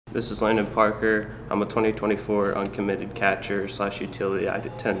This is Landon Parker. I'm a 2024 uncommitted catcher / utility. I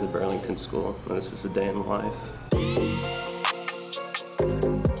attend the Burlington School, and this is a day in the life.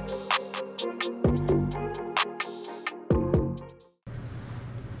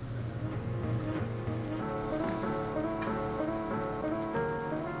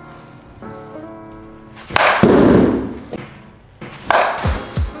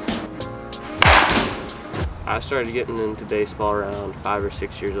 I started getting into baseball around 5 or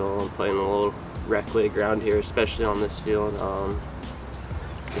 6 years old, playing a little rec league around here, especially on this field.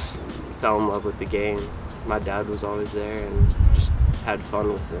 Just fell in love with the game. My dad was always there and just had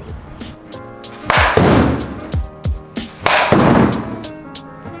fun with it.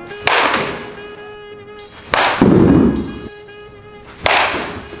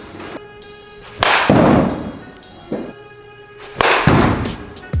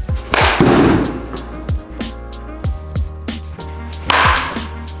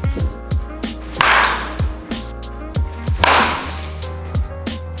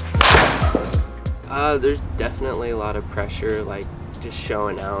 There's definitely a lot of pressure, like just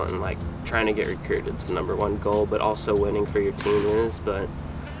showing out and like trying to get recruited. It's the #1 goal, but also winning for your team is. But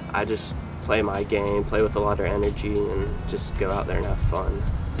I just play my game, play with a lot of energy, and just go out there and have fun.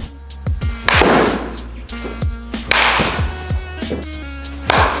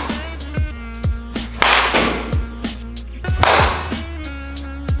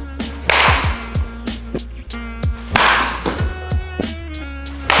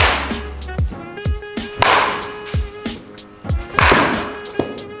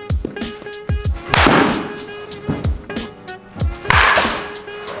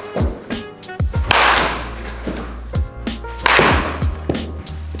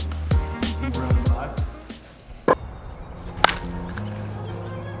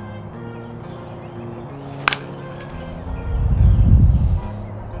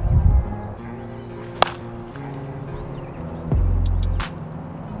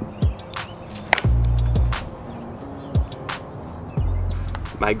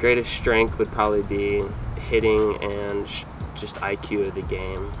 My greatest strength would probably be hitting and just IQ of the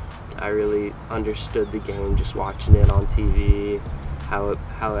game. I really understood the game just watching it on TV,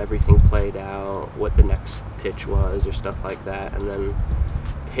 how everything played out, what the next pitch was or stuff like that. And then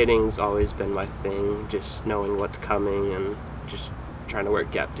hitting's always been my thing, just knowing what's coming and just trying to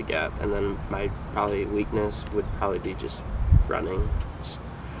work gap to gap. And then my probably weakness would probably be just running.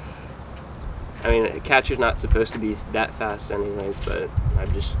 I mean, a catcher's not supposed to be that fast anyways, but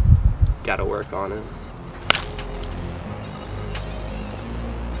I've just got to work on it.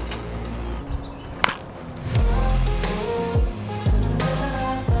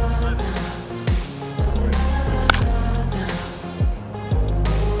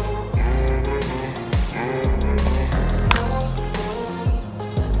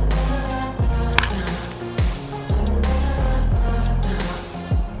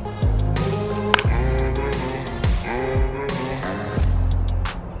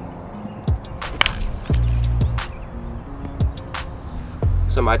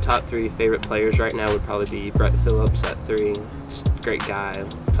 So my top 3 favorite players right now would probably be Brett Phillips at 3, just great guy,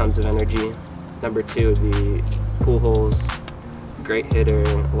 tons of energy. Number 2 would be Pujols, great hitter.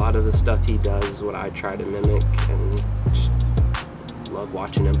 A lot of the stuff he does is what I try to mimic and just love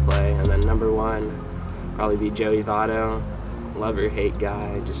watching him play. And then number 1, probably be Joey Votto, love or hate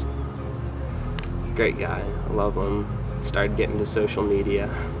guy, just great guy, I love him. Started getting to social media,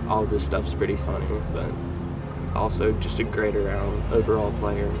 all this stuff's pretty funny, but also just a great overall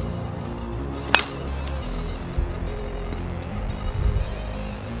player.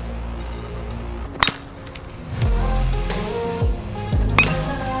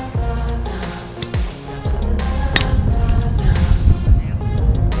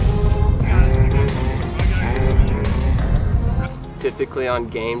 Typically on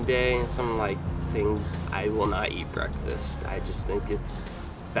game day, some like things, I will not eat breakfast. I just think it's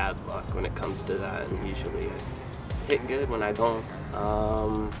bad luck when it comes to that, and usually I hit good when I don't.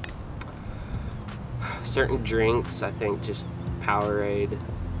 Certain drinks, I think just Powerade.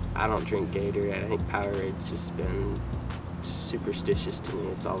 I don't drink Gatorade. I think Powerade's just been just superstitious to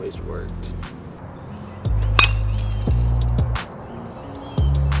me. It's always worked.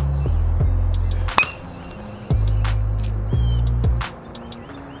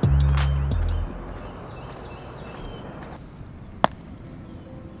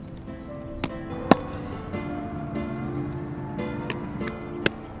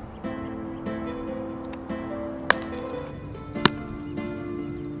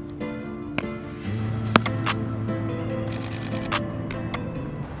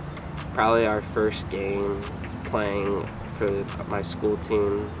 Probably our first game playing for my school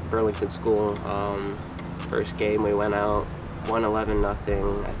team, Burlington School. First game we went out, won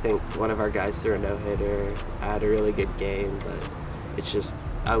 11-0. I think one of our guys threw a no-hitter. I had a really good game, but it's just,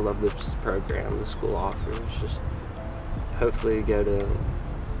 I love this program the school offers. Just hopefully go to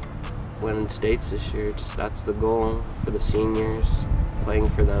winning states this year. Just that's the goal for the seniors, playing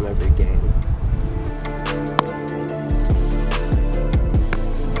for them every game.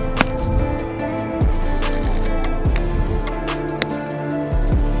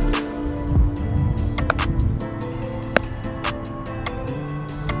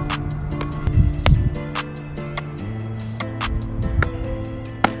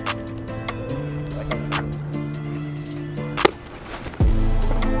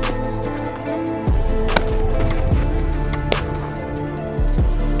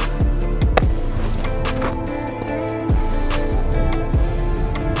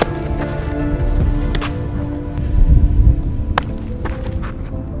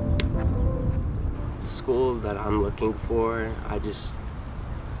 School that I'm looking for,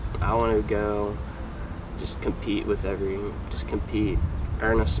 I want to go just compete,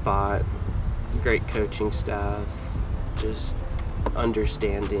 earn a spot, great coaching staff, just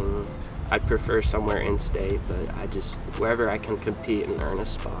understanding. I'd prefer somewhere in state, but wherever I can compete and earn a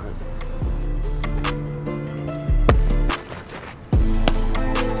spot.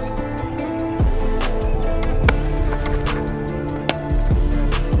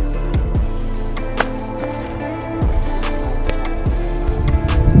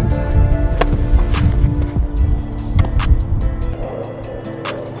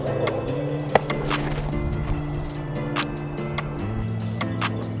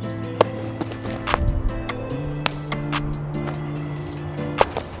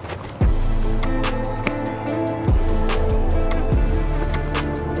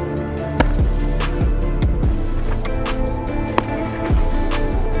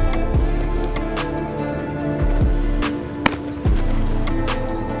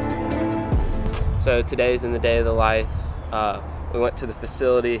 So today's in the day of the life. We went to the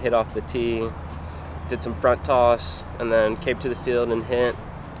facility, hit off the tee, did some front toss, and then came to the field and hit,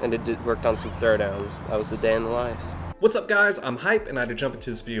 and worked on some throwdowns. That was the day in the life. What's up guys, I'm Hype, and I had to jump into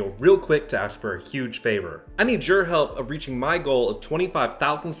this video real quick to ask for a huge favor. I need your help of reaching my goal of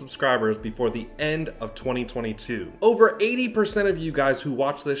 25,000 subscribers before the end of 2022. Over 80% of you guys who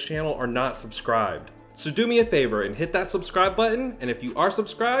watch this channel are not subscribed. So do me a favor and hit that subscribe button, and if you are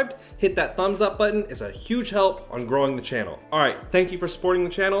subscribed, hit that thumbs up button. It's a huge help on growing the channel. All right, thank you for supporting the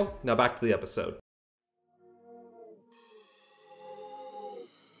channel. Now back to the episode.